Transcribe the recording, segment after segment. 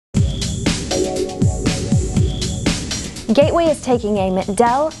Gateway is taking aim at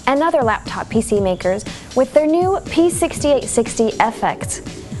Dell and other laptop PC makers with their new P-6860FX,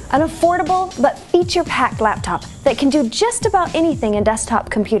 an affordable but feature-packed laptop that can do just about anything a desktop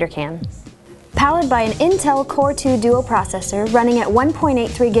computer can. Powered by an Intel Core 2 Duo processor running at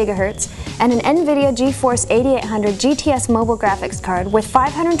 1.83 GHz and an NVIDIA GeForce 8800 GTS mobile graphics card with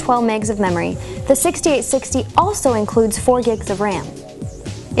 512 megs of memory, the 6860 also includes 4 gigs of RAM.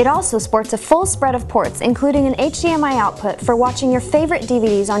 It also sports a full spread of ports, including an HDMI output for watching your favorite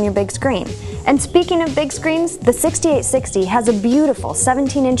DVDs on your big screen. And speaking of big screens, the 6860 has a beautiful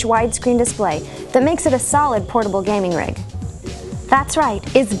 17-inch widescreen display that makes it a solid portable gaming rig. That's right,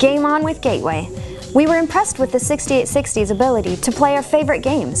 it's game on with Gateway. We were impressed with the 6860's ability to play our favorite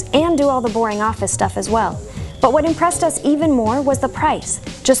games and do all the boring office stuff as well. But what impressed us even more was the price,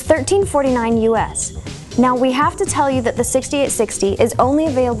 just $1349 US. Now we have to tell you that the 6860 is only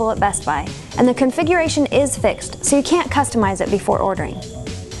available at Best Buy, and the configuration is fixed, so you can't customize it before ordering.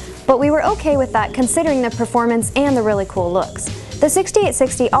 But we were okay with that considering the performance and the really cool looks. The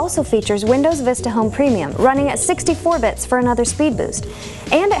 6860 also features Windows Vista Home Premium running at 64 bits for another speed boost,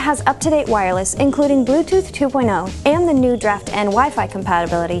 and it has up-to-date wireless including Bluetooth 2.0 and the new Draft N Wi-Fi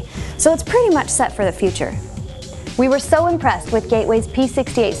compatibility, so it's pretty much set for the future. We were so impressed with Gateway's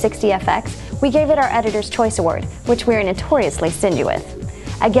P6860FX, we gave it our Editor's Choice Award, which we are notoriously stingy with.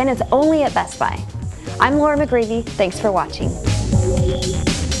 Again, it's only at Best Buy. I'm Laura McGreevy, thanks for watching.